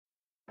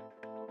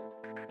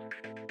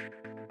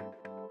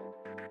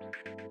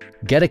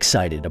Get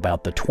excited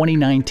about the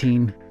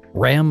 2019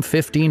 Ram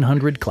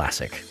 1500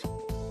 Classic.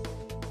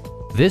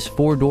 This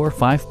four-door,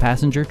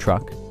 five-passenger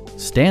truck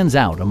stands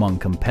out among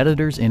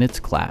competitors in its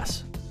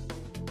class.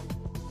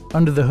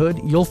 Under the hood,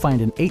 you'll find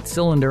an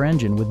 8-cylinder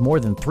engine with more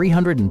than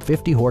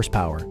 350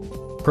 horsepower,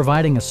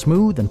 providing a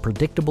smooth and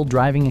predictable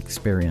driving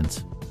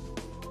experience.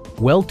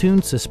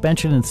 Well-tuned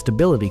suspension and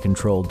stability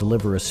control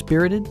deliver a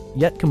spirited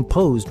yet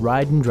composed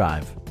ride and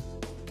drive.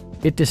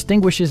 It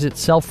distinguishes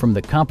itself from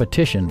the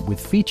competition with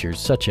features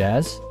such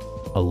as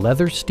a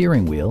leather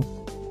steering wheel,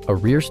 a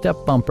rear step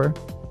bumper,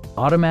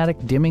 automatic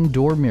dimming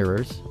door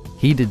mirrors,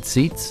 heated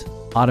seats,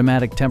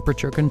 automatic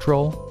temperature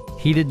control,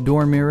 heated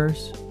door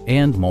mirrors,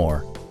 and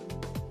more.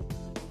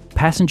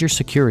 Passenger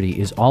security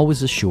is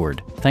always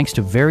assured thanks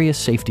to various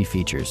safety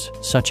features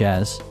such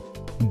as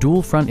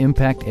dual front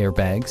impact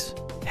airbags,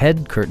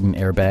 head curtain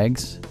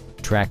airbags,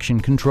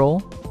 traction control,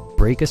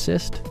 brake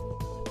assist,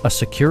 a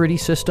security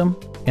system,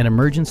 an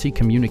emergency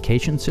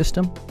communication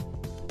system,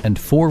 and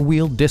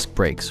four-wheel disc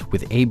brakes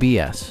with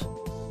ABS.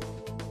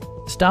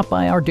 Stop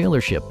by our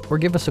dealership or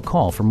give us a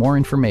call for more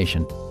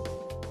information.